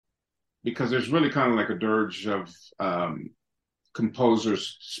because there's really kind of like a dirge of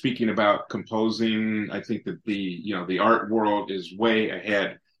composers speaking about composing. I think that the art world is way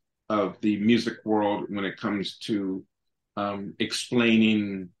ahead of the music world when it comes to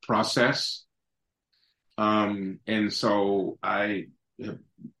explaining process. And so I have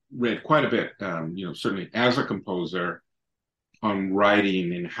read quite a bit, certainly as a composer on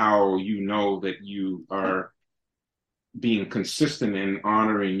writing and how you know that you are being consistent in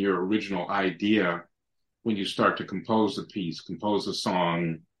honoring your original idea when you start to compose a piece, compose a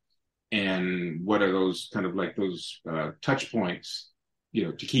song, and what are those kind of like those touch points,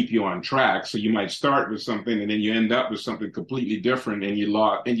 to keep you on track. So you might start with something and then you end up with something completely different, and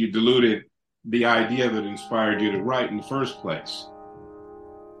you diluted the idea that inspired you to write in the first place.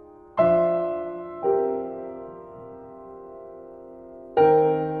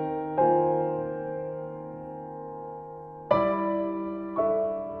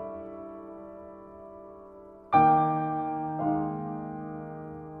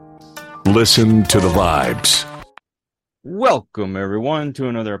 Listen to the Vibes. Welcome, everyone, to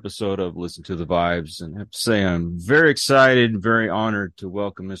another episode of Listen to the Vibes. And I have to say, I'm very excited, very honored to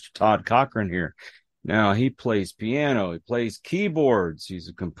welcome Mr. Todd Cochran here. Now, he plays piano, he plays keyboards, he's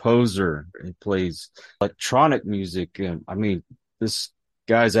a composer, he plays electronic music. And I mean, this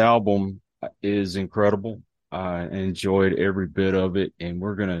guy's album is incredible. I enjoyed every bit of it, and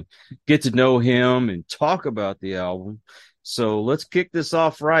we're going to get to know him and talk about the album. So let's kick this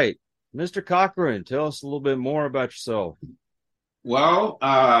off right. Mr. Cochran, tell us a little bit more about yourself. Well,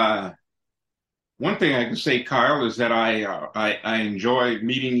 one thing I can say, Kyle, is that I enjoy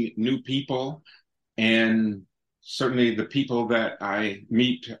meeting new people, and certainly the people that I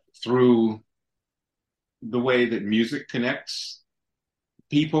meet through the way that music connects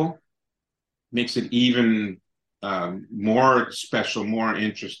people makes it even more special, more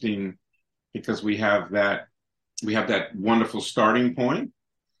interesting, because we have that wonderful starting point.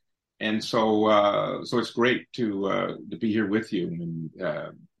 And so it's great to be here with you and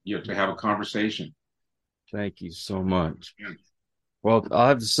to have a conversation. Thank you so much. Yeah. Well, I'll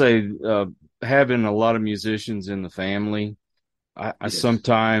have to say, having a lot of musicians in the family, I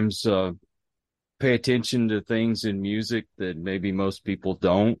sometimes pay attention to things in music that maybe most people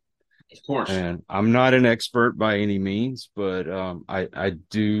don't. Of course. And I'm not an expert by any means, but I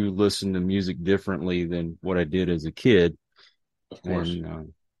do listen to music differently than what I did as a kid. Of course.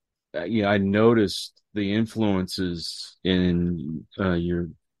 And, I noticed the influences in your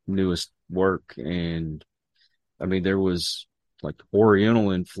newest work, and I mean there was like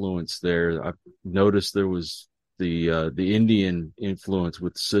Oriental influence there. I noticed there was the Indian influence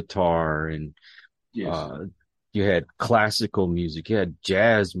with sitar, and you had classical music, you had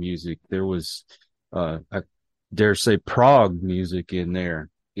jazz music. There was I dare say prog music in there.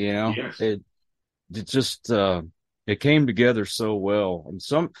 It just it came together so well. And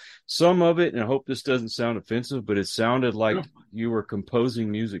some of it, and I hope this doesn't sound offensive, but it sounded like you were composing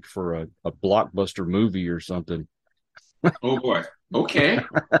music for a blockbuster movie or something. Oh boy. Okay.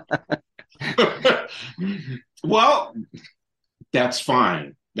 Well, that's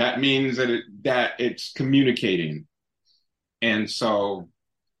fine. That means that it's communicating. And so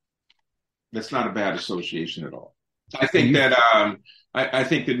that's not a bad association at all. I think that I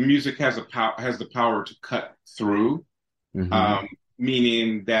think that music has the power to cut through,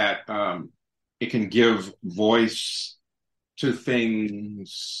 meaning that it can give voice to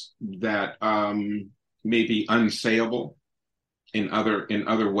things that may be unsayable in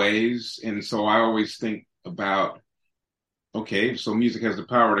other ways. And so I always think about, okay, so music has the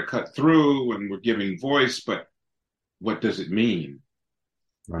power to cut through, and we're giving voice, but what does it mean?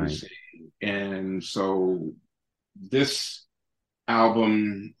 Right. And so this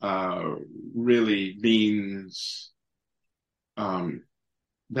album really means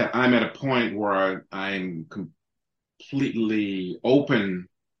that I'm at a point where I'm completely open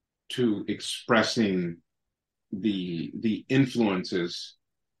to expressing the influences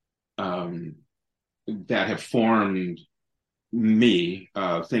that have formed me,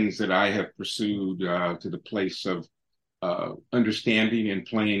 things that I have pursued to the place of understanding and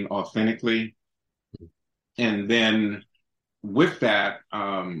playing authentically. And then with that,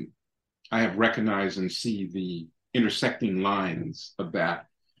 I have recognized and see the intersecting lines of that.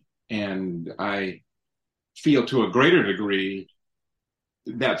 And I feel to a greater degree,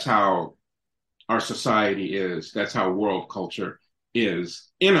 that's how our society is. That's how world culture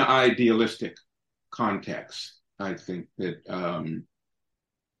is in an idealistic context. I think that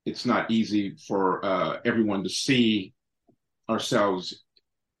it's not easy for everyone to see ourselves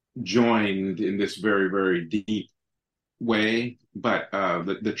joined in this very, very deep way, but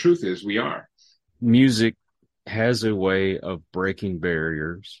the truth is we are. Music has a way of breaking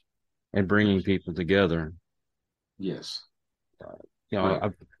barriers and bringing people together. Yes. You know,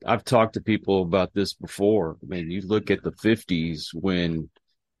 Right. I've talked to people about this before. I mean, you look at the 50s when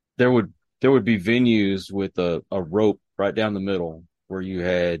there would there would be venues with a rope right down the middle where you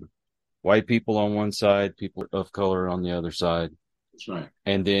had white people on one side, people of color on the other side. That's right.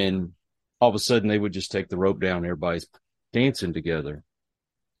 And then all of a sudden they would just take the rope down, everybody's dancing together.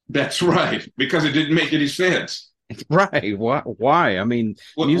 That's right. Because it didn't make any sense. Right. Why? I mean,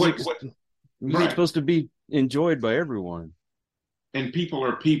 music's What, music's right. supposed to be enjoyed by everyone. And people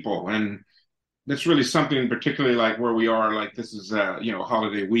are people. And that's really something, particularly like where we are, like this is,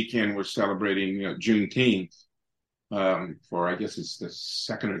 holiday weekend. We're celebrating, Juneteenth for, I guess it's the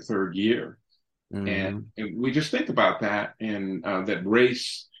second or third year. Hmm. And we just think about that and that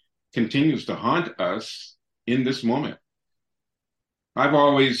race continues to haunt us in this moment. I've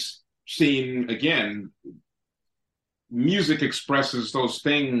always seen, again, music expresses those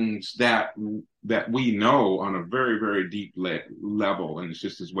things that we know on a very, very deep level. And it's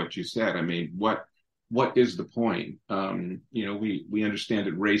just as what you said. I mean, what is the point? We understand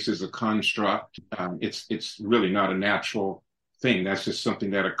that race is a construct. It's really not a natural thing. That's just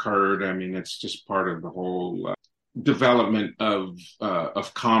something that occurred. I mean, it's just part of the whole development of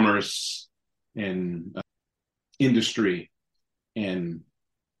commerce and industry and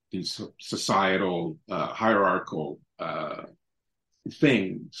these societal hierarchical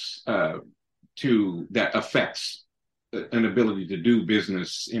things to that affects an ability to do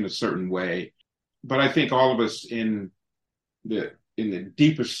business in a certain way. But I think all of us in the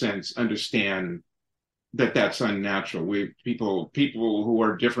deepest sense understand that that's unnatural. We people who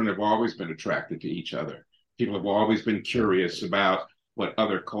are different have always been attracted to each other. People have always been curious about what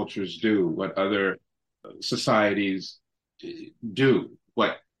other cultures do, what other societies do,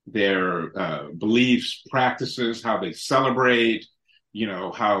 what their beliefs, practices, how they celebrate,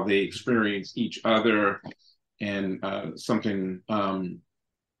 how they experience each other, and something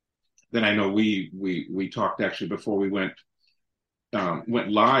that I know we talked actually before we went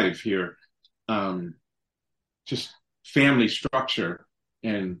live here, just family structure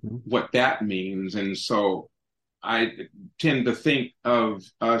and what that means, and so I tend to think of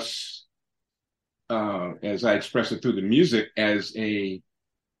us as I express it through the music as a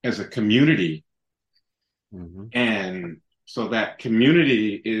community. Hmm. And so that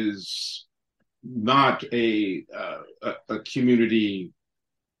community is not a community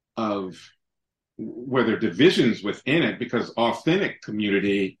of where there are divisions within it, because authentic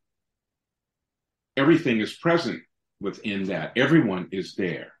community, everything is present within that. Everyone is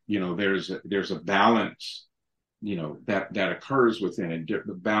there. There's a balance, that occurs within it,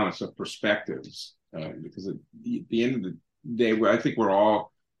 the balance of perspectives. Because at the end of the day, I think we're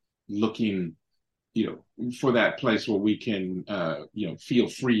all looking, for that place where we can, feel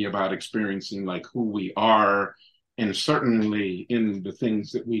free about experiencing like who we are, and certainly in the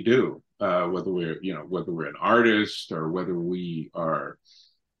things that we do, whether we're an artist or whether we are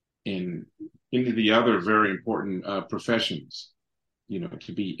in into the other very important professions,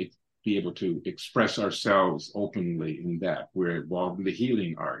 to be able to express ourselves openly in that. We're involved in the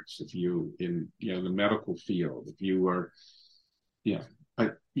healing arts. If you in the medical field, if you are, yeah,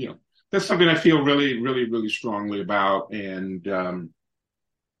 I, that's something I feel really, really, really strongly about. And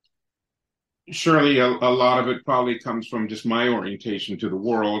surely a lot of it probably comes from just my orientation to the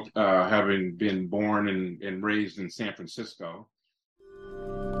world, having been born and raised in San Francisco.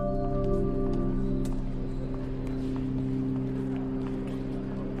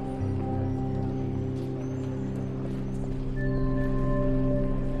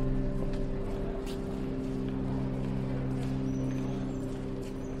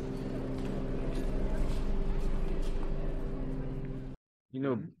 You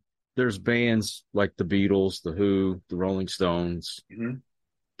know, there's bands like the Beatles, the Who, the Rolling Stones, Mm-hmm.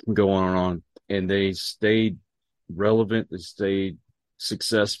 can go on and on, and they stayed relevant, they stayed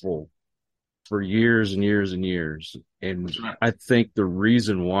successful for years and years and years. And That's right. I think the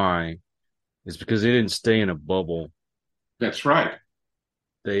reason why is because they didn't stay in a bubble. That's right.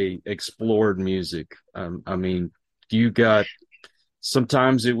 They explored music. I mean, you got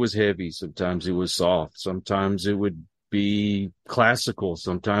sometimes it was heavy, sometimes it was soft, sometimes it would be classical,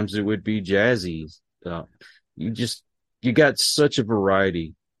 sometimes it would be jazzy. Uh, you just you got such a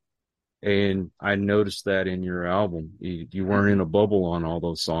variety, and I noticed that in your album. You weren't in a bubble on all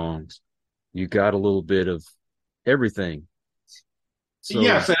those songs. You got a little bit of everything. So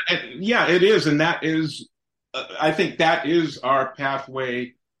Yes, yeah, it is, and that is, I think that is our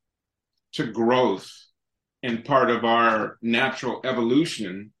pathway to growth and part of our natural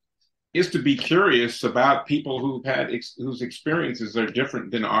evolution is to be curious about people whose experiences are different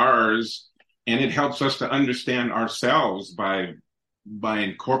than ours, and it helps us to understand ourselves by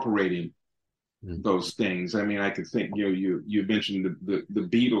incorporating those things. I mean, I could think, you mentioned the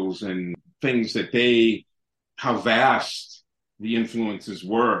Beatles and things that how vast the influences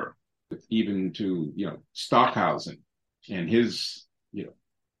were, even to Stockhausen and his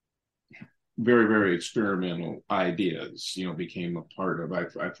very, very experimental ideas, became a part of, I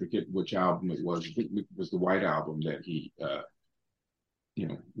forget which album it was. I think it was the White Album that he,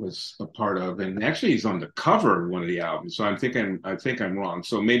 was a part of. And actually he's on the cover of one of the albums. So I think I'm wrong.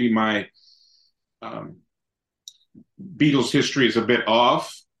 So maybe my Beatles history is a bit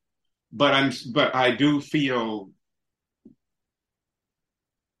off, but I do feel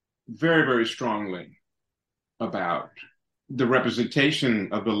very, very strongly about the representation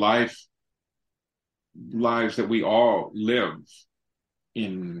of the lives that we all live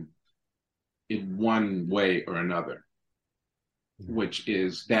in one way or another, which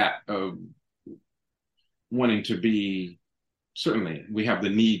is that of wanting to be, certainly we have the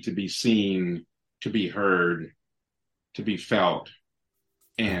need to be seen, to be heard, to be felt,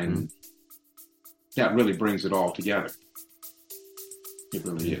 and that really brings it all together. It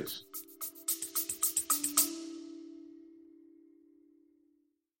really is.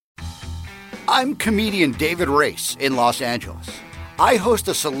 I'm comedian David Race in Los Angeles. I host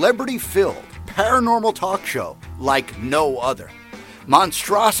a celebrity-filled paranormal talk show like no other.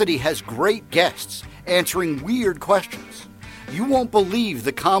 Monstrosity has great guests answering weird questions. You won't believe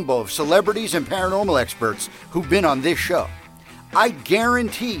the combo of celebrities and paranormal experts who've been on this show. I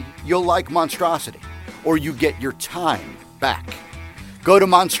guarantee you'll like Monstrosity, or you get your time back. Go to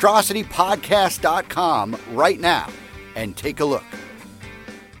monstrositypodcast.com right now and take a look.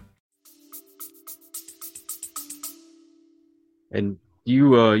 And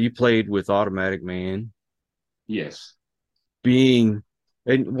you played with Automatic Man. Yes. You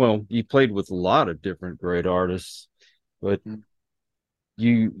played with a lot of different great artists, but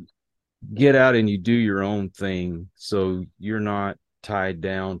you get out and you do your own thing, so you're not tied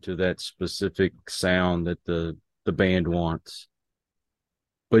down to that specific sound that the band wants.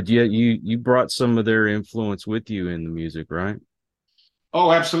 But yet you brought some of their influence with you in the music, right?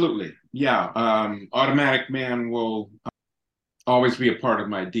 Oh, absolutely. Yeah. Automatic Man will always be a part of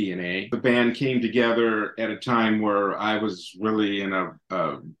my DNA. The band came together at a time where I was really in a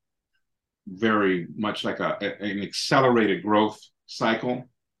very much like an accelerated growth cycle,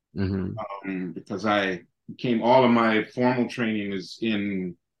 because all of my formal training is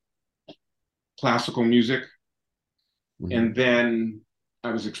in classical music, and then I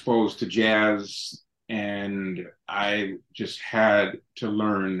was exposed to jazz, and I just had to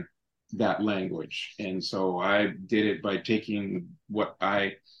learn that language. And so I did it by taking what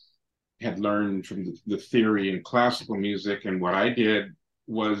I had learned from the theory in classical music. And what I did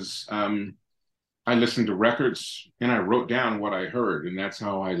was I listened to records and I wrote down what I heard. And that's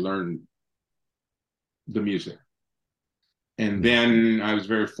how I learned the music. And then I was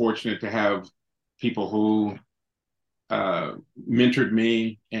very fortunate to have people who mentored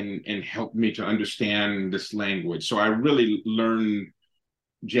me and helped me to understand this language. So I really learned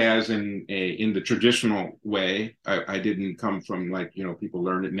jazz in the traditional way. I didn't come from people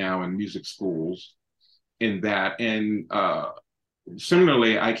learn it now in music schools in that. And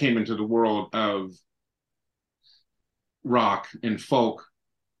similarly, I came into the world of rock and folk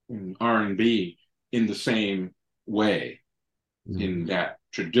and R&B in the same way, in that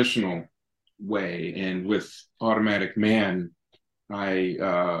traditional way. And with Automatic Man,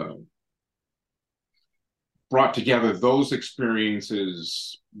 I brought together those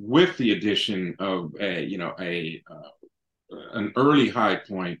experiences with the addition of an early high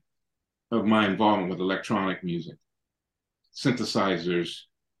point of my involvement with electronic music, synthesizers,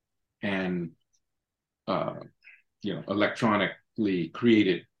 and electronically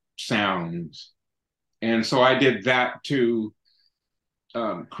created sounds. And so I did that to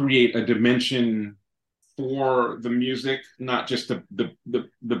create a dimension for the music, not just the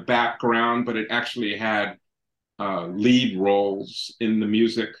background, but it actually had lead roles in the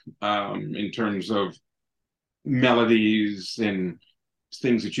music, in terms of melodies and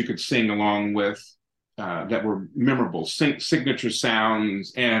things that you could sing along with, that were memorable, signature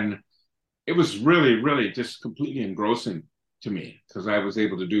sounds. And it was really, really just completely engrossing to me, because I was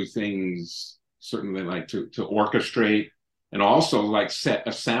able to do things certainly like to orchestrate, and also like set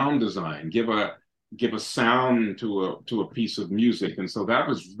a sound design, give a sound to a piece of music. And so that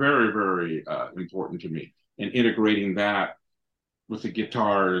was very, very important to me. And integrating that with the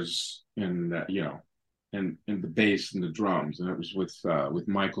guitars and and the bass and the drums, and it was with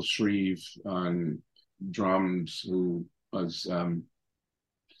Michael Shreve on drums, who was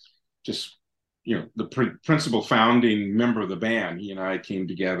just the principal founding member of the band. He and I came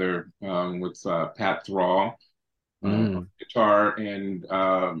together with Pat Thrall on guitar, and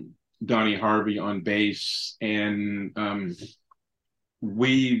Donnie Harvey on bass, and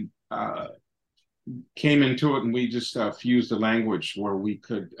we came into it, and we just fused a language where we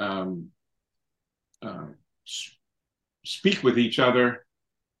could speak with each other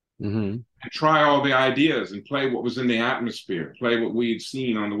and try all the ideas and play what was in the atmosphere, play what we had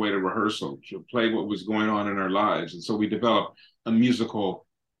seen on the way to rehearsal, play what was going on in our lives. And so we developed a musical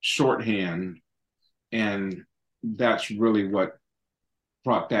shorthand, and that's really what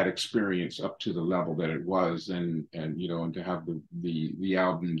brought that experience up to the level that it was, and to have the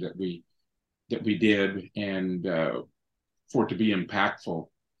album that we did, and for it to be impactful,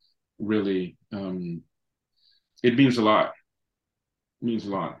 really, it means a lot. It means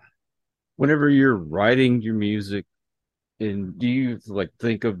a lot. Whenever you're writing your music, and do you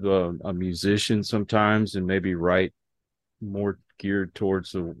think of a musician sometimes and maybe write more geared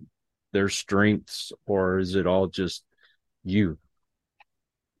towards their strengths, or is it all just you?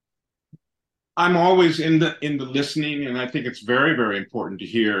 I'm always in the listening, and I think it's very, very important to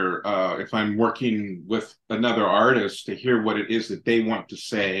hear, if I'm working with another artist, to hear what it is that they want to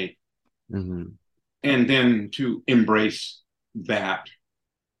say, and then to embrace that.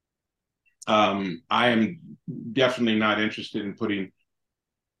 I am definitely not interested in putting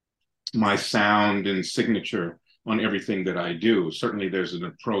my sound and signature on everything that I do. Certainly there's an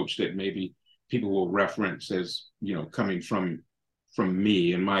approach that maybe people will reference as, coming from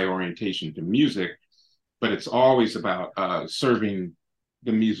me and my orientation to music, but it's always about serving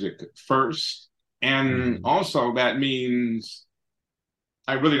the music first. And also that means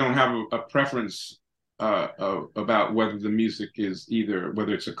I really don't have a preference about whether the music is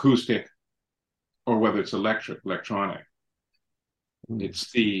whether it's acoustic or whether it's electronic.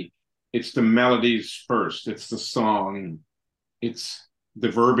 It's the melodies first. It's the song. It's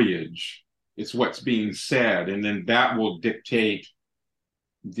the verbiage. It's what's being said, and then that will dictate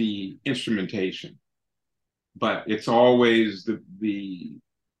the instrumentation. But it's always the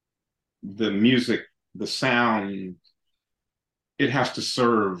music, the sound. It has to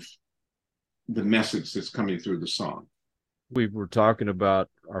serve the message that's coming through the song. We were talking about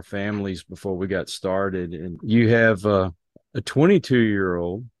our families before we got started, and you have a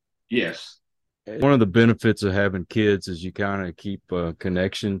 22-year-old. Yes. One of the benefits of having kids is you kind of keep a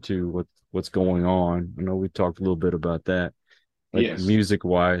connection to what's going on. I know we talked a little bit about that, yes, music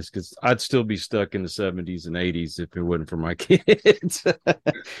wise, because I'd still be stuck in the 70s and 80s if it wasn't for my kids.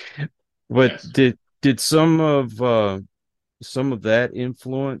 But yes. Did some of that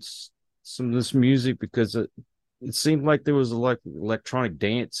influence some of this music? Because it seemed like there was electronic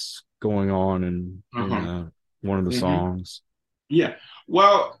dance going on in one of the songs. Yeah.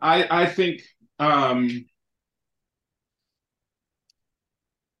 Well, I think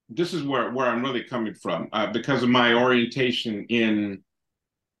this is where I'm really coming from, because of my orientation in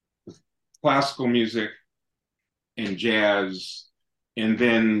classical music and jazz, and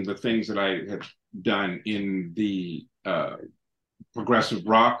then the things that I have done in the progressive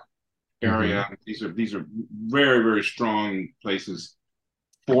rock area. These are very, very strong places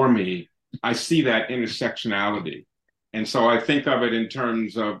for me. I see that intersectionality. And so I think of it in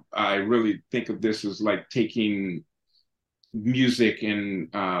terms of, I really think of this as like taking music and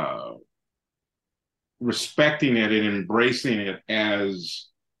respecting it and embracing it as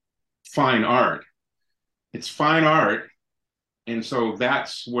fine art. It's fine art. And so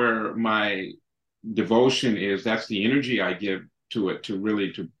that's where my devotion is. That's the energy I give to it, to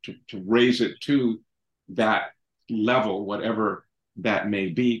really to raise it to that level, whatever that may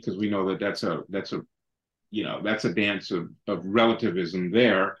be, because we know that that's a dance of relativism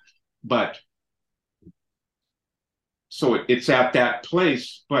there. But so it's at that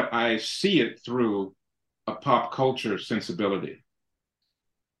place, but I see it through a pop culture sensibility.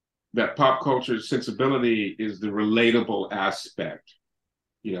 That pop culture sensibility is the relatable aspect,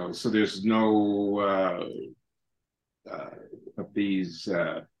 so there's no of these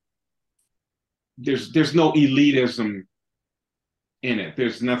there's no elitism in it.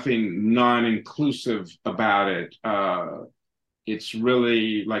 There's nothing non-inclusive about it. It's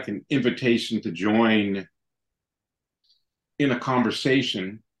really like an invitation to join in a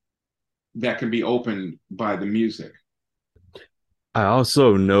conversation that can be opened by the music. I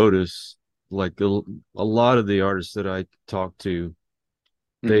also notice, like a lot of the artists that I talk to,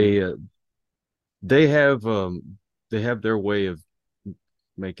 they have their way of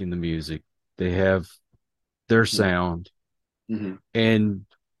making the music. They have their sound. Mm-hmm. And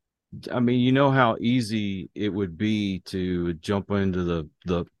I mean, you know how easy it would be to jump into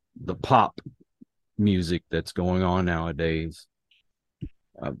the pop music that's going on nowadays.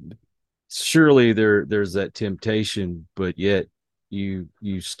 Surely there's that temptation, but yet you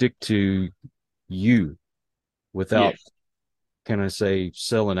stick to you without, Yes. can I say,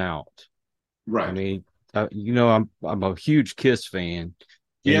 selling out. I Right. mean, I'm a huge Kiss fan, and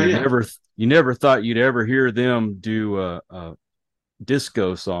Yeah, yeah. you never thought you'd ever hear them do a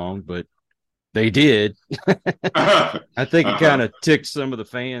disco song, but they did. I think it kind Uh-huh. of ticked some of the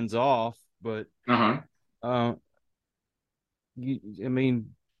fans off, but Uh-huh. uh, I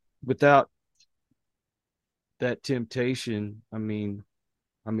mean, without that temptation, I mean,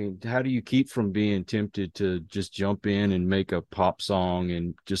 how do you keep from being tempted to just jump in and make a pop song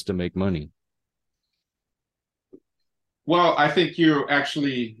and just to make money? Well, I think you're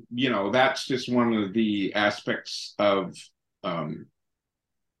actually, that's just one of the aspects of um,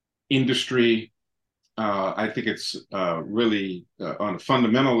 industry. I think it's really on a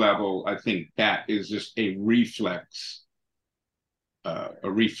fundamental level. I think that is just a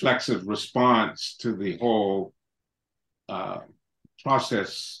reflexive response to the whole uh,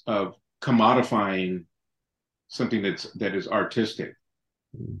 process of commodifying something that is artistic.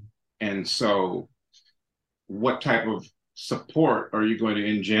 And so, what type of support are you going to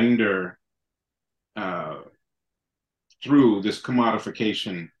engender uh, through this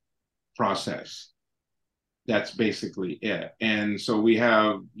commodification process? That's basically it. And so we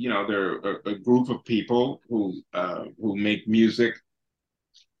have, there are a group of people who make music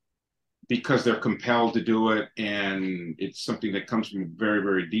because they're compelled to do it, and it's something that comes from a very,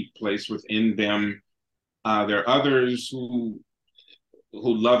 very deep place within them. There are others who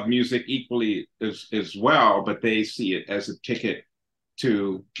love music equally as well, but they see it as a ticket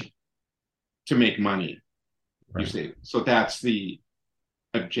to make money. You Right. see, so that's the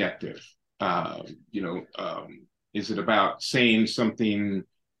objective. Uh, you know, is it about saying something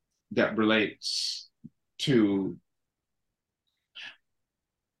that relates to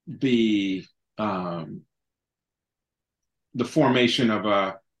the um, the formation of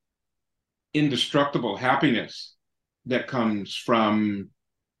a indestructible happiness that comes from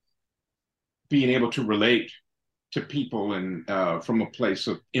being able to relate to people and from a place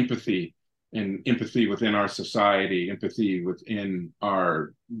of empathy and empathy within our society, empathy within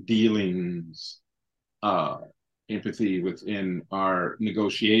our dealings, uh, empathy within our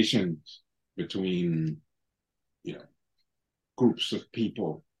negotiations between, you know, groups of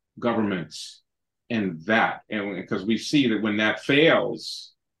people, governments, and that. And because we see that when that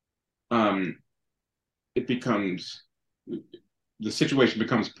fails, um, it becomes the situation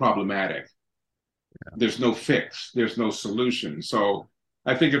becomes problematic. There's no fix, there's no solution. So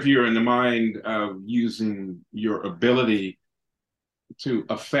I think if you're in the mind of using your ability to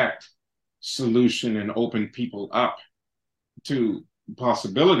affect solution and open people up to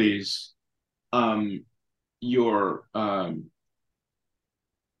possibilities, um, your um,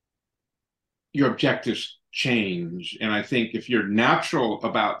 your objectives change. And I think if you're natural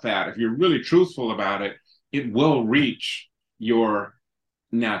about that, if you're really truthful about it, it will reach your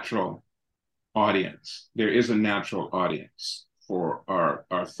natural audience. There is a natural audience for our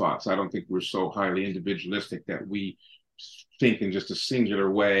thoughts. I don't think we're so highly individualistic that we think in just a singular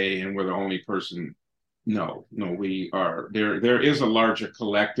way and we're the only person. No, no, we are there. There is a larger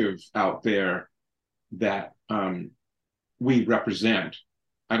collective out there that we represent.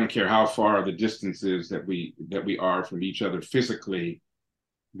 I don't care how far the distance is that we are from each other physically.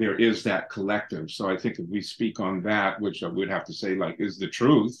 There is that collective. So I think if we speak on that, which I would have to say, like, is the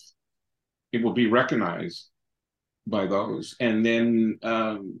truth, it will be recognized by those. And then,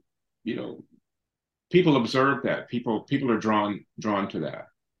 you know, people observe that. People are drawn to that.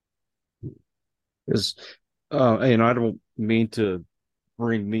 Because, and I don't mean to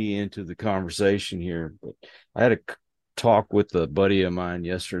bring me into the conversation here, but I had a talk with a buddy of mine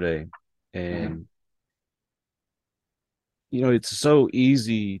yesterday, and it's so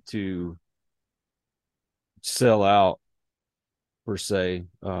easy to sell out per se,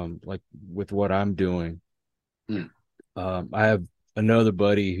 like with what I'm doing. Mm. I have another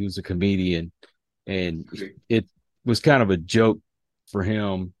buddy who's a comedian, and Okay. it was kind of a joke for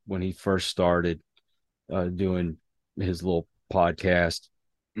him when he first started doing his little podcast.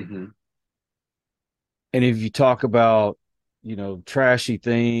 Mm-hmm. And if you talk about, trashy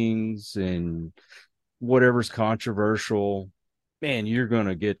things and whatever's controversial, man, you're going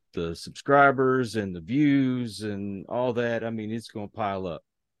to get the subscribers and the views and all that. I mean, it's going to pile up.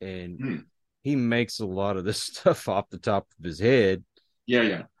 And Mm. he makes a lot of this stuff off the top of his head,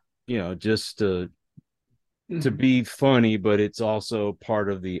 Yeah, yeah. just to to be funny, but it's also part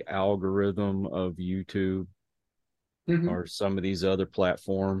of the algorithm of YouTube Mm-hmm. or some of these other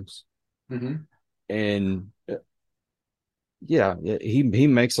platforms. Mm-hmm. And yeah, he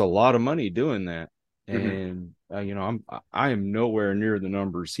makes a lot of money doing that. Mm-hmm. And I am nowhere near the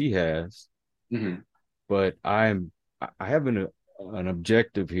numbers he has, Mm-hmm. but I have an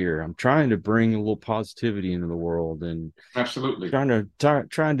objective here. I'm trying to bring a little positivity into the world and Absolutely.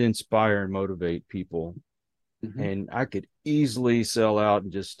 trying to inspire and motivate people. Mm-hmm. And I could easily sell out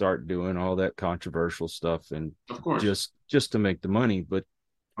and just start doing all that controversial stuff and Of course. just to make the money. But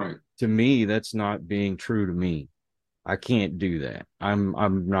Right. to me, that's not being true to me. I can't do that. I'm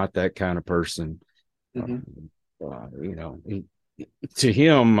not that kind of person. Mm-hmm. To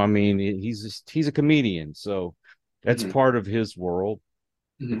him, I mean, he's a comedian, so that's Mm-hmm. part of his world.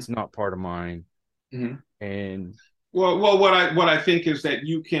 Mm-hmm. It's not part of mine. Mm-hmm. And Well, what I think is that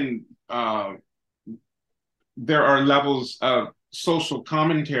you can. There are levels of social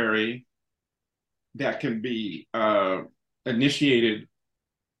commentary that can be initiated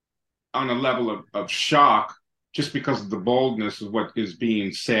on a level of shock just because of the boldness of what is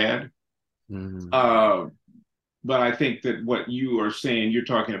being said. mm, But I think that what you are saying, you're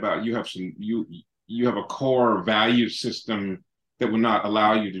talking about, you have a core value system that will not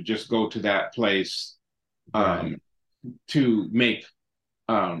allow you to just go to that place right, um, to make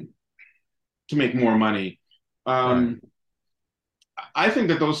um, more money. right, I think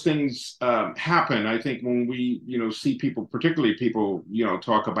that those things happen. I think when we, see people, particularly people,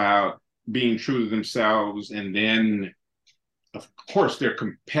 talk about being true to themselves, and then, of course, they're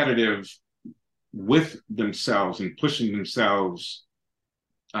competitive with themselves and pushing themselves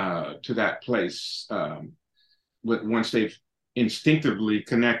to that place once they've instinctively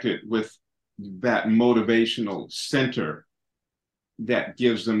connected with that motivational center that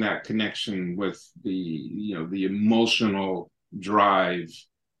gives them that connection with the emotional drive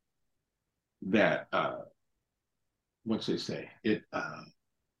that what's they say it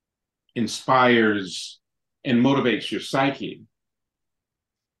inspires and motivates your psyche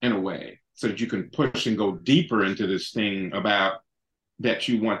in a way so that you can push and go deeper into this thing about that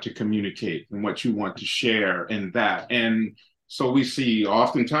you want to communicate and what you want to share and so we see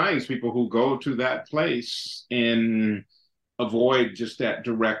oftentimes people who go to that place and avoid just that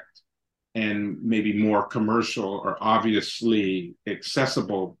direct and maybe more commercial or obviously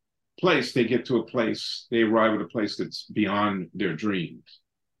accessible place. They get to a place, they arrive at a place that's beyond their dreams.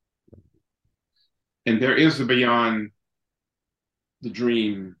 And there is a beyond the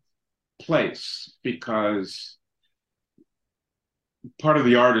dream place because part of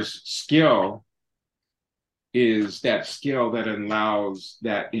the artist's skill is that skill that allows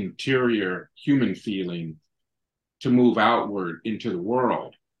that interior human feeling to move outward into the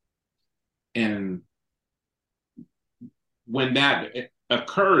world. And when that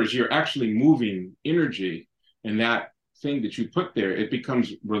occurs, you're actually moving energy, and that thing that you put there, it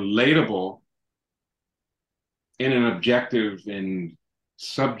becomes relatable in an objective and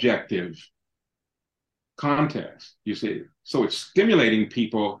subjective context, you see. So it's stimulating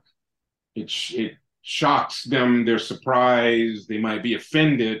people, it shocks them, they're surprised, they might be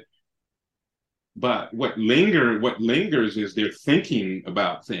offended, but what lingers is they're thinking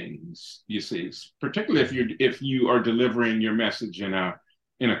about things, you see, particularly if you are delivering your message in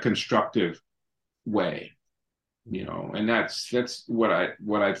a constructive way, and that's what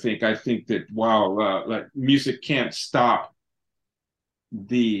I think. I think that while like music can't stop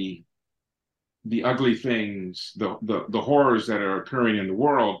the ugly things, the horrors that are occurring in the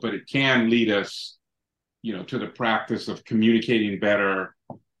world, but it can lead us, to the practice of communicating better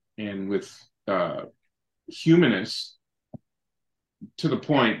and with humanists to the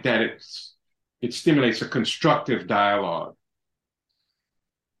point that it stimulates a constructive dialogue.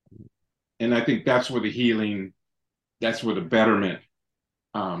 And I think that's where the healing, that's where the betterment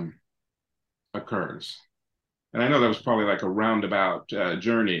occurs. And I know that was probably like a roundabout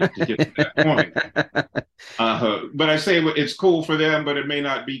journey to get to that point. But I say it's cool for them, but it may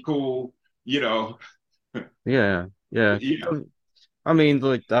not be cool, yeah. Yeah. I mean,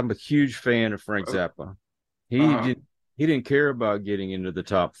 like, I'm a huge fan of Frank Zappa. Uh-huh. He didn't care about getting into the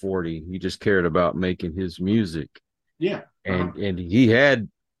top 40. He just cared about making his music. Yeah. Uh-huh. And he had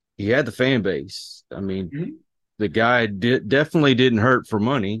the fan base. I mean, Mm-hmm. the guy definitely didn't hurt for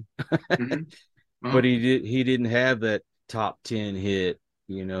money, Mm-hmm. Uh-huh. but he didn't have that top 10 hit,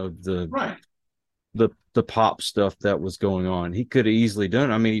 Right. the pop stuff that was going on. He could have easily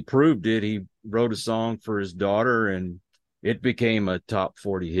done it. I mean, he proved it. He wrote a song for his daughter and it became a top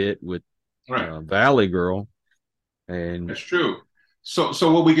 40 hit with Right. Valley Girl. And That's true.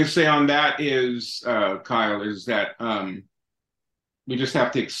 So what we can say on that is, Kyle, is that we just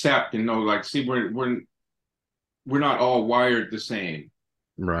have to accept and know, like, see, we're not all wired the same.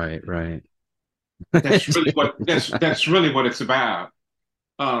 Right, right. That's really what it's about.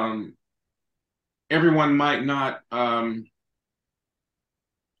 Um, Everyone might not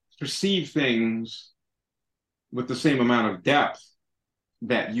perceive things with the same amount of depth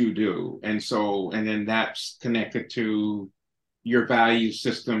that you do, and then that's connected to your value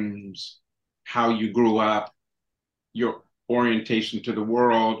systems, how you grew up, your orientation to the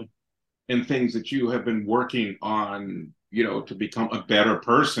world, and things that you have been working on, to become a better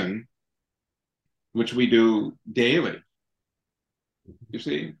person, which we do daily. You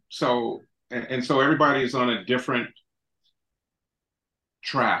see, so everybody is on a different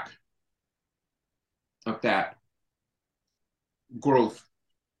track of that growth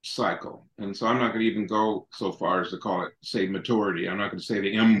cycle. And so I'm not going to even go so far as to say maturity. I'm not going to say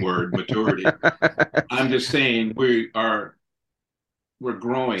the M word, maturity. I'm just saying we're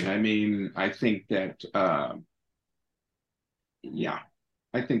growing. I mean, I think that, yeah,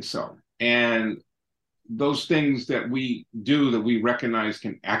 I think so. And those things that we do that we recognize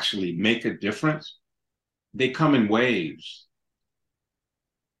can actually make a difference, they come in waves.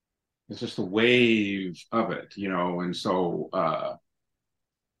 It's just a wave of it, and so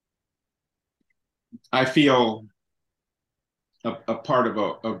I feel a part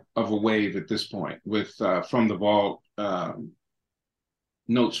of a wave at this point with From the Vault,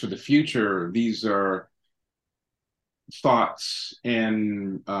 Notes for the Future. These are thoughts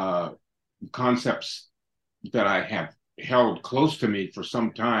and concepts that I have held close to me for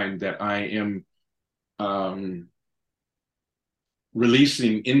some time, that I am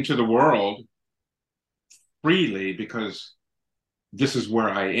releasing into the world freely, because this is where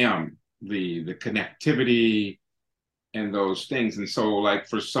I am, the connectivity and those things. And so, like,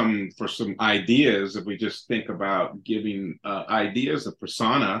 for some ideas, if we just think about giving ideas a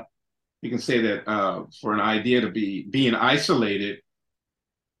persona, you can say that for an idea to being isolated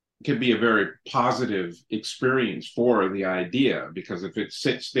can be a very positive experience for the idea, because if it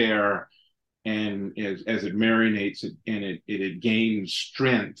sits there and as it marinates and it gains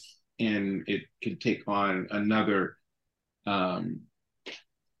strength, and it can take on another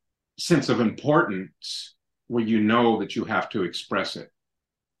sense of importance, where that you have to express it.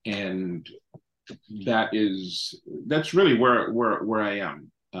 And that's really where I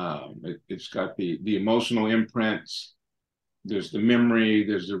am. It's got the emotional imprints, there's the memory,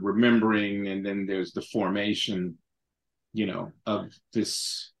 there's the remembering, and then there's the formation, of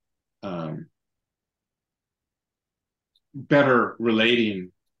this better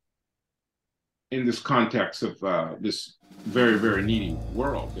relating in this context of this very, very needy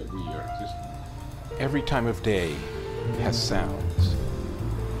world that we are existing. Every time of day has sounds.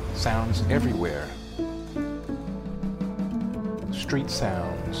 Sounds everywhere. Street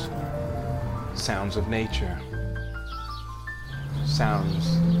sounds. Sounds of nature.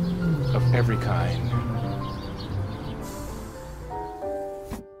 Sounds of every kind.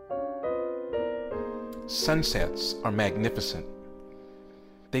 Sunsets are magnificent.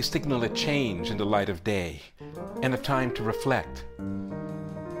 They signal a change in the light of day and a time to reflect.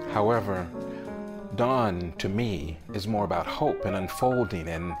 However, dawn to me is more about hope and unfolding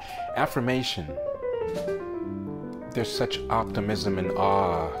and affirmation. There's such optimism and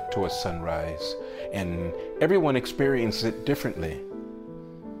awe to a sunrise, and everyone experiences it differently.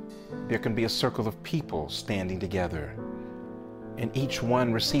 There can be a circle of people standing together, and each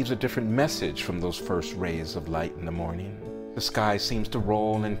one receives a different message from those first rays of light in the morning. The sky seems to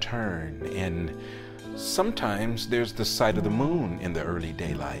roll and turn, and sometimes there's the sight of the moon in the early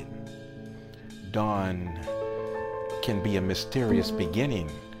daylight. Dawn can be a mysterious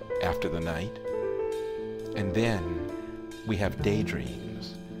beginning after the night. And then we have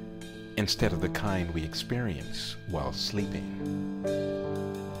daydreams instead of the kind we experience while sleeping.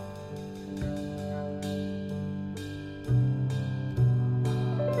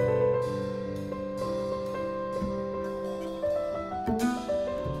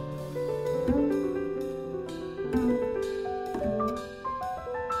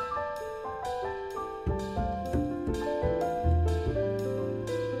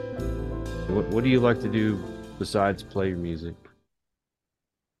 What do you like to do besides play music?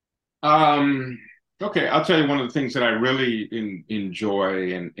 Okay, I'll tell you one of the things that I really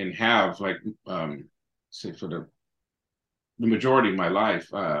enjoy and have, like, say, for the majority of my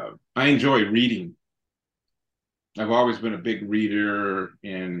life. I enjoy reading. I've always been a big reader,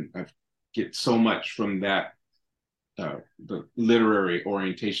 and I get so much from that, the literary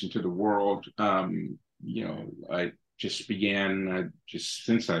orientation to the world. I just began just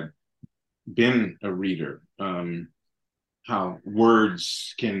since I've been a reader, how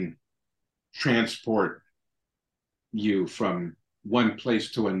words can transport you from one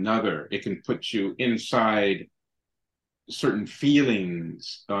place to another. It can put you inside certain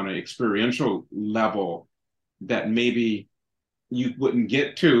feelings on an experiential level that maybe you wouldn't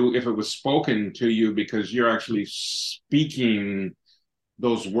get to if it was spoken to you, because you're actually speaking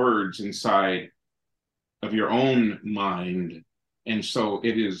those words inside of your own mind. And so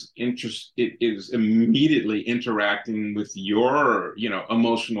it is immediately interacting with your,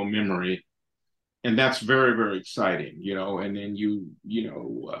 emotional memory. And that's very, very exciting, and then you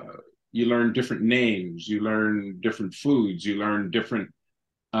learn different names, you learn different foods, you learn different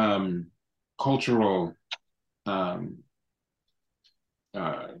cultural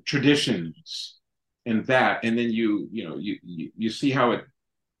traditions, and then you see how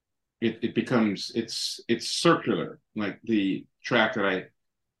it becomes, it's circular, like the track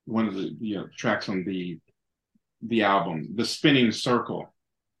one of the tracks on the album, The Spinning Circle.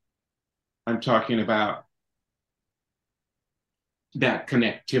 I'm talking about that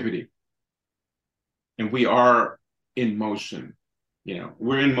connectivity, and we are in motion.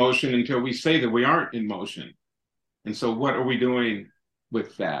 We're in motion until we say that we aren't in motion. And so what are we doing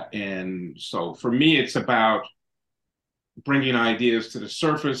with that? And so for me, it's about bringing ideas to the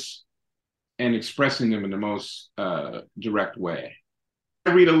surface and expressing them in the most direct way.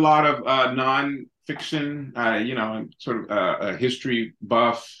 I read a lot of nonfiction. I'm sort of a history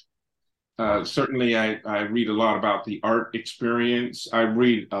buff. Certainly, I read a lot about the art experience. I've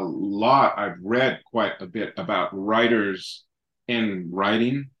read quite a bit about writers and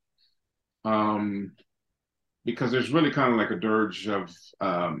writing, because there's really kind of like a dirge of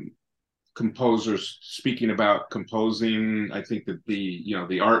composers speaking about composing. I think that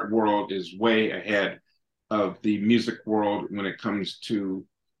the art world is way ahead of the music world when it comes to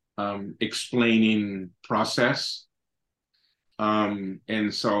explaining process.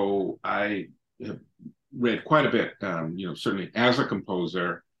 And so I have read quite a bit, certainly as a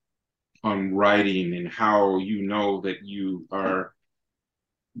composer, on writing and how that you are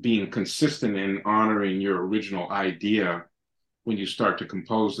being consistent in honoring your original idea when you start to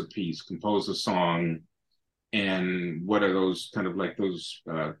compose a piece, compose a song, and what are those kind of like those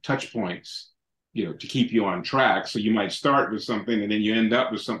touch points, to keep you on track. So you might start with something and then you end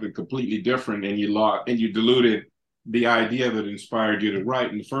up with something completely different, and you diluted the idea that inspired you to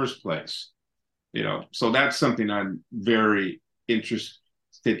write in the first place. So that's something I'm very interested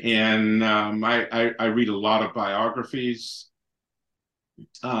in. I read a lot of biographies,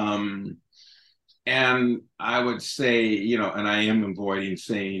 and I would say, and I am avoiding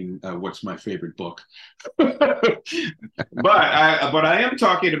saying what's my favorite book, but I am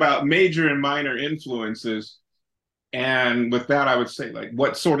talking about major and minor influences. And with that, I would say, like,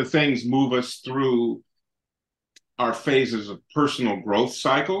 what sort of things move us through our phases of personal growth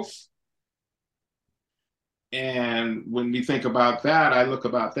cycles. And when we think about that, I look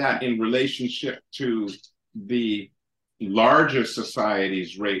about that in relationship to the larger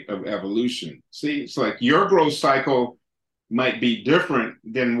society's rate of evolution. See, it's like your growth cycle might be different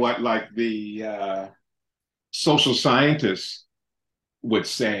than what like the social scientists would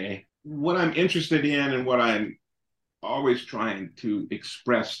say. What I'm interested in and what I'm always trying to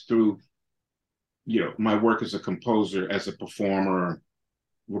express through my work as a composer, as a performer,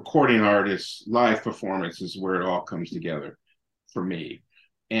 recording artist, live performance is where it all comes together for me.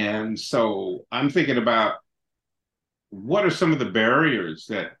 And so I'm thinking about what are some of the barriers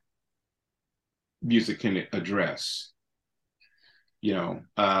that music can address, the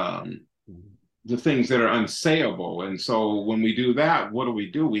things that are unsayable. And so when we do that, what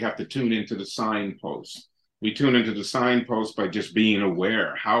do? We have to tune into the signposts. We tune into the signposts by just being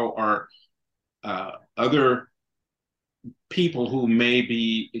aware. How are other people who may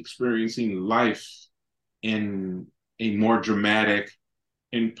be experiencing life in a more dramatic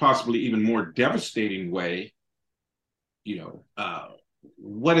and possibly even more devastating way,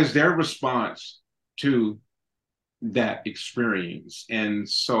 what is their response to that experience? And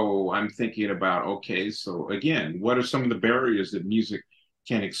so I'm thinking about, okay, so again, what are some of the barriers that music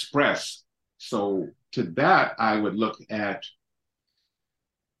can express? So to that, I would look at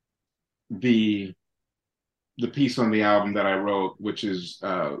the piece on the album that I wrote, which is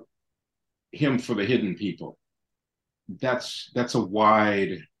Hymn for the Hidden People. That's a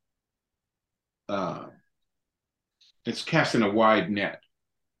wide, it's casting a wide net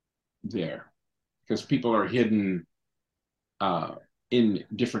there, because people are hidden in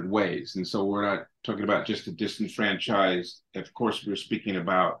different ways. And so we're not talking about just the disenfranchised. Of course, we're speaking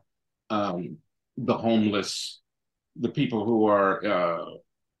about the homeless, the people who are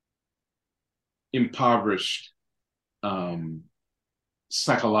impoverished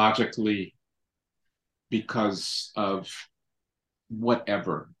psychologically because of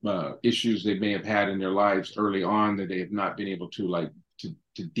whatever issues they may have had in their lives early on that they have not been able to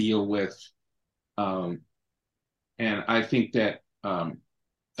to deal with. And I think that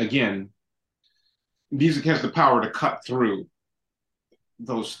again, music has the power to cut through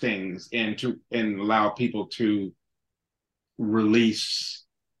those things and allow people to release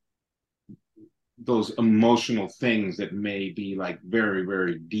those emotional things that may be like very,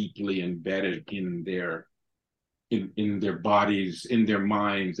 very deeply embedded in their bodies, in their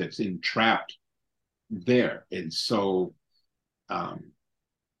minds, that's entrapped there. And so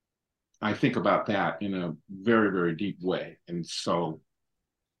I think about that in a very, very deep way. And so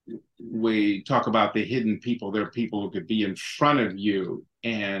we talk about the hidden people. There are people who could be in front of you,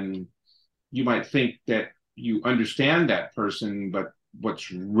 and you might think that you understand that person, but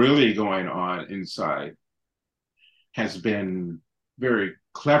what's really going on inside has been very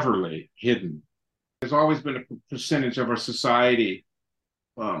cleverly hidden. There's always been a percentage of our society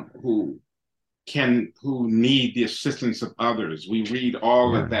who need the assistance of others. We read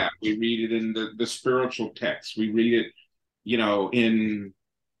all of that. We read it in the spiritual text. We read it, in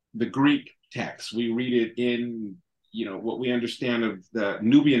the Greek text. We read it in, what we understand of the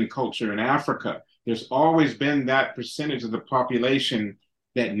Nubian culture in Africa. There's always been that percentage of the population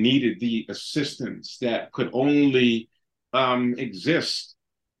that needed the assistance that could only exist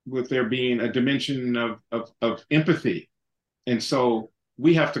with there being a dimension of empathy. And so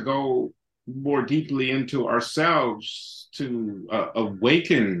we have to go more deeply into ourselves to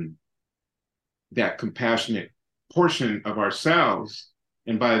awaken that compassionate portion of ourselves.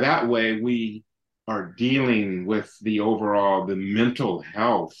 And by that way, we are dealing with the mental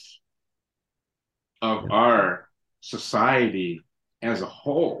health of our society as a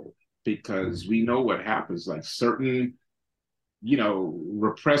whole, because we know what happens, like certain,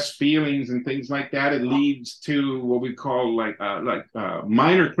 repressed feelings and things like that. It leads to what we call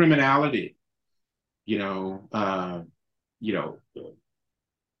minor criminality,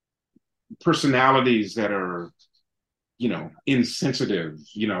 personalities that are, insensitive,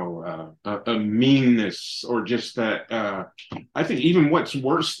 a meanness, or just that. I think even what's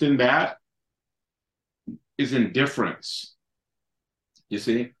worse than that is indifference. You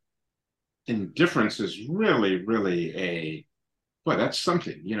see, indifference is really, really that's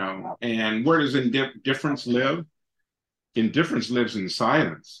something, And where does indifference live? Indifference lives in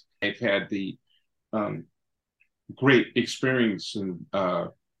silence. I've had the great experience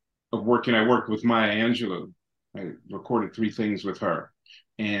of working. I worked with Maya Angelou. I recorded 3 things with her,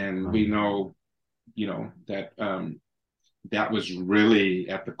 and we know, that that was really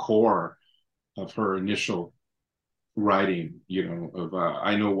at the core of her initial writing, of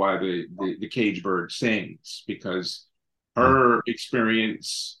I know why the cage bird sings, because her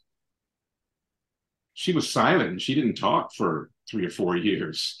experience, she was silent. She didn't talk for 3 or 4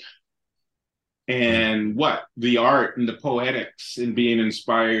 years. And the art and the poetics and being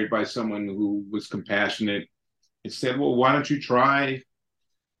inspired by someone who was compassionate, it said, well, why don't you try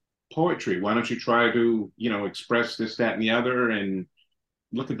poetry? Why don't you try to, express this, that, and the other? And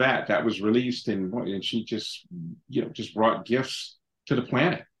look at that. That was released, and she just, just brought gifts to the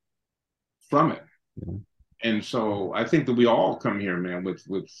planet from it. Yeah. And so I think that we all come here, man, with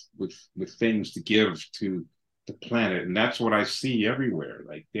things to give to the planet. And that's what I see everywhere.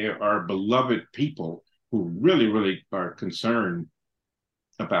 Like, there are beloved people who really, really are concerned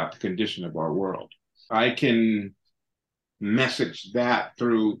about the condition of our world. I can message that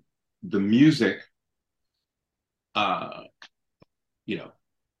through the music,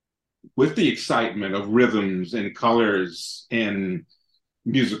 with the excitement of rhythms and colors and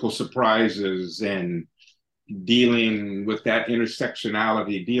musical surprises, and dealing with that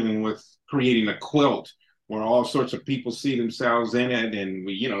intersectionality, dealing with creating a quilt where all sorts of people see themselves in it. And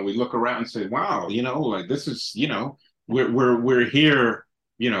we look around and say, wow, like this is, we're here,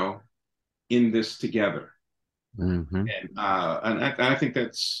 in this together. Mm-hmm. And I think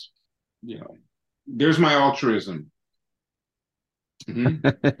that's, there's my altruism.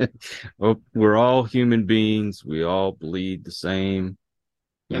 Mm-hmm. Well, we're all human beings. We all bleed the same.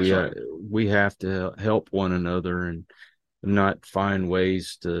 We have to help one another and not find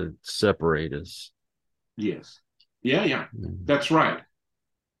ways to separate us. Yes. Yeah. Mm-hmm. That's right.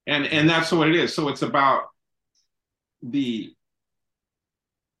 And that's what it is. So it's about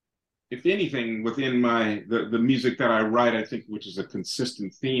if anything, within the music that I write, I think, which is a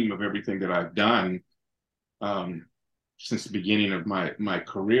consistent theme of everything that I've done since the beginning of my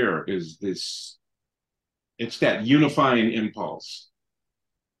career, is this It's that unifying impulse.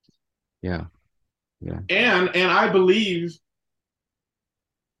 Yeah. Yeah. And I believe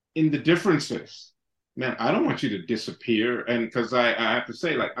in the differences. Man, I don't want you to disappear. And because I have to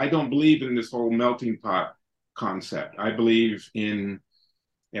say, like, I don't believe in this whole melting pot concept. I believe in,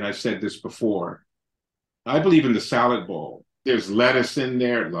 and I've said this before, I believe in the salad bowl. There's lettuce in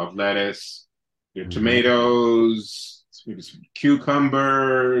there, love lettuce. There are tomatoes, maybe some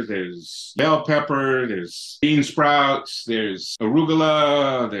cucumbers, there's bell pepper, there's bean sprouts, there's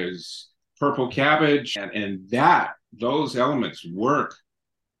arugula, there's purple cabbage. And that, those elements work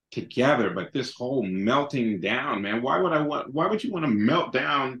together. But this whole melting down, man, why would you want to melt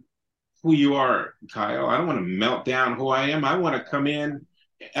down who you are, Kyle? I don't want to melt down who I am. I want to come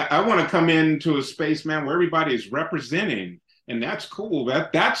into a space, man, where everybody is representing, and that's cool.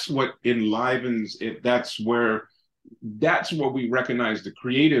 That's what enlivens it. That's where we recognize the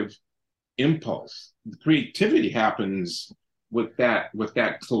creative impulse. The creativity happens with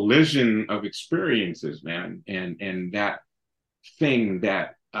that collision of experiences, man, and that thing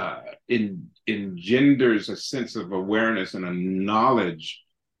that engenders a sense of awareness and a knowledge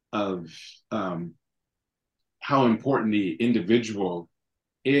of how important the individual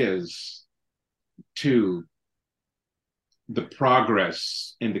is to the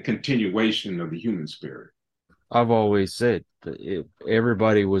progress and the continuation of the human spirit. I've always said that if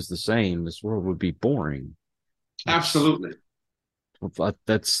everybody was the same, this world would be boring. Absolutely.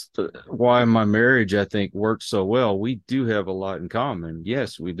 That's why my marriage, I think, works so well. We do have a lot in common.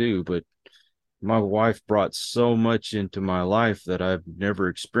 Yes, we do. But my wife brought so much into my life that I've never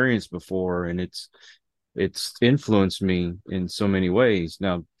experienced before. And it's influenced me in so many ways.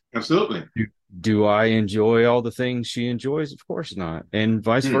 Now, absolutely. Do I enjoy all the things she enjoys? Of course not. And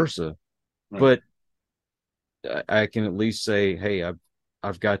vice versa. Right. But I can at least say, hey,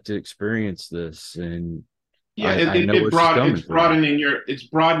 I've got to experience this, and it's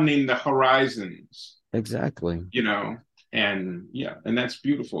broadening the horizons. Exactly. And that's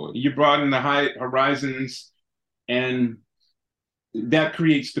beautiful. You broaden the high horizons, and that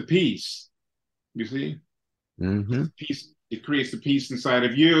creates the peace. You see, peace. It creates the peace inside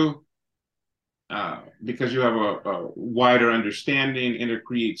of you because you have a wider understanding, and it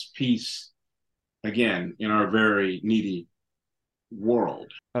creates peace again in our very needy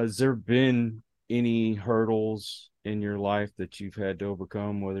world. Has there been any hurdles in your life that you've had to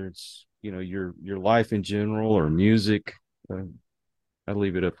overcome, whether it's your life in general or music? I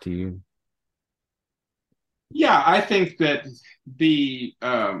leave it up to you. Yeah, I think that the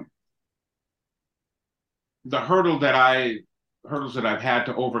hurdles that I've had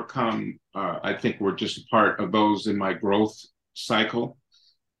to overcome, I think were just a part of those in my growth cycle.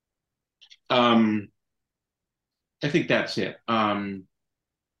 I think that's it.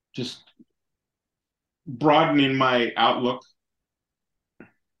 Just broadening my outlook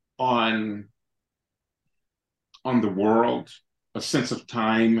on the world, a sense of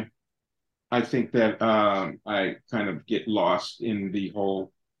time. I think that I kind of get lost in the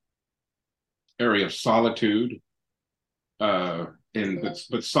whole area of solitude. But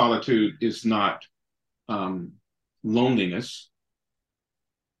solitude is not loneliness.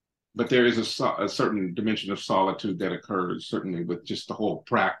 But there is a certain dimension of solitude that occurs, certainly with just the whole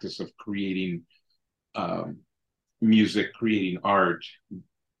practice of creating music, creating art,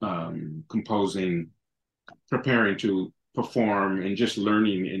 composing, preparing to perform, and just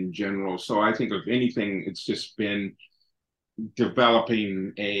learning in general. So I think, if anything, it's just been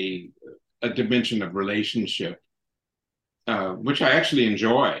developing a dimension of relationship, which I actually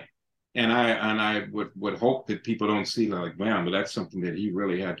enjoy. And I would hope that people don't see like, man, but that's something that he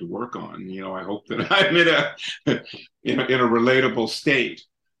really had to work on. I hope that I'm in a relatable state.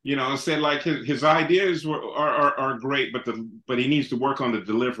 Said like his ideas are great, but he needs to work on the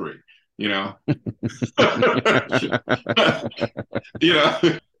delivery. Do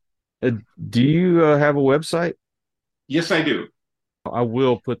you have a website? Yes, I do. I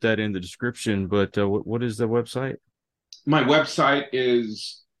will put that in the description. But what is the website? My website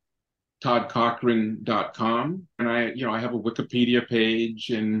is toddcochran.com, and I have a Wikipedia page.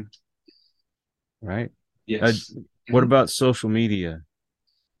 And right. Yes. What about social media?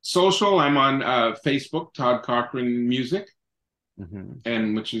 Social, I'm on Facebook, Todd Cochran Music,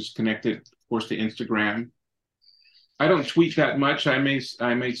 and which is connected, of course, to Instagram. I don't tweet that much. I may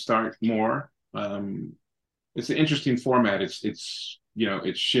start more. It's an interesting format. It's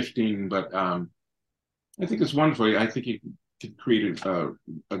shifting, but I think it's wonderful. I think it could create a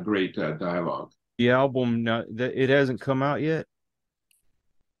great dialogue. The album, it hasn't come out yet?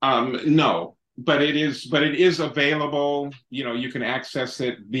 No, but it is available. You can access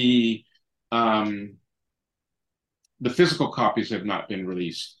it. the physical copies have not been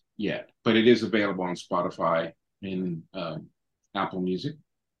released yet, but it is available on Spotify and Apple Music.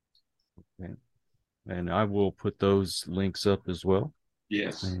 Okay. And I will put those links up as well.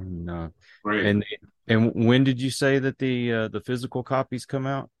 Yes. And Great. and when did you say that the physical copies come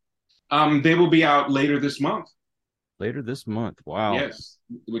out? They will be out later this month. Later this month. Wow. Yes,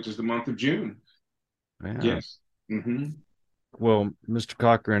 which is the month of June. Yeah. Yes. Mm-hmm. Well, Mr.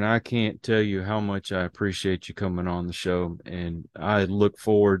 Cochran, I can't tell you how much I appreciate you coming on the show, and I look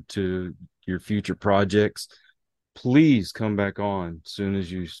forward to your future projects. Please come back on as soon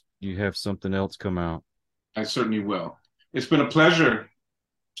as you have something else come out. I certainly will. It's been a pleasure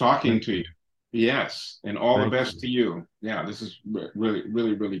talking to you. Yes, and all the best to you. Yeah, this is really,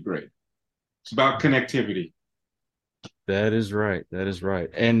 really, really great. It's about connectivity. That is right. That is right.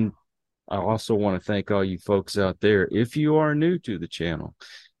 And I also want to thank all you folks out there. If you are new to the channel,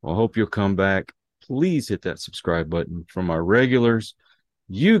 I hope you'll come back. Please hit that subscribe button. For my regulars,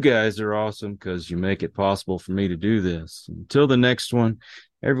 you guys are awesome because you make it possible for me to do this. Until the next one,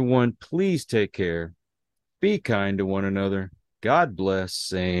 everyone, please take care. Be kind to one another. God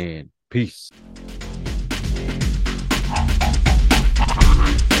bless and peace.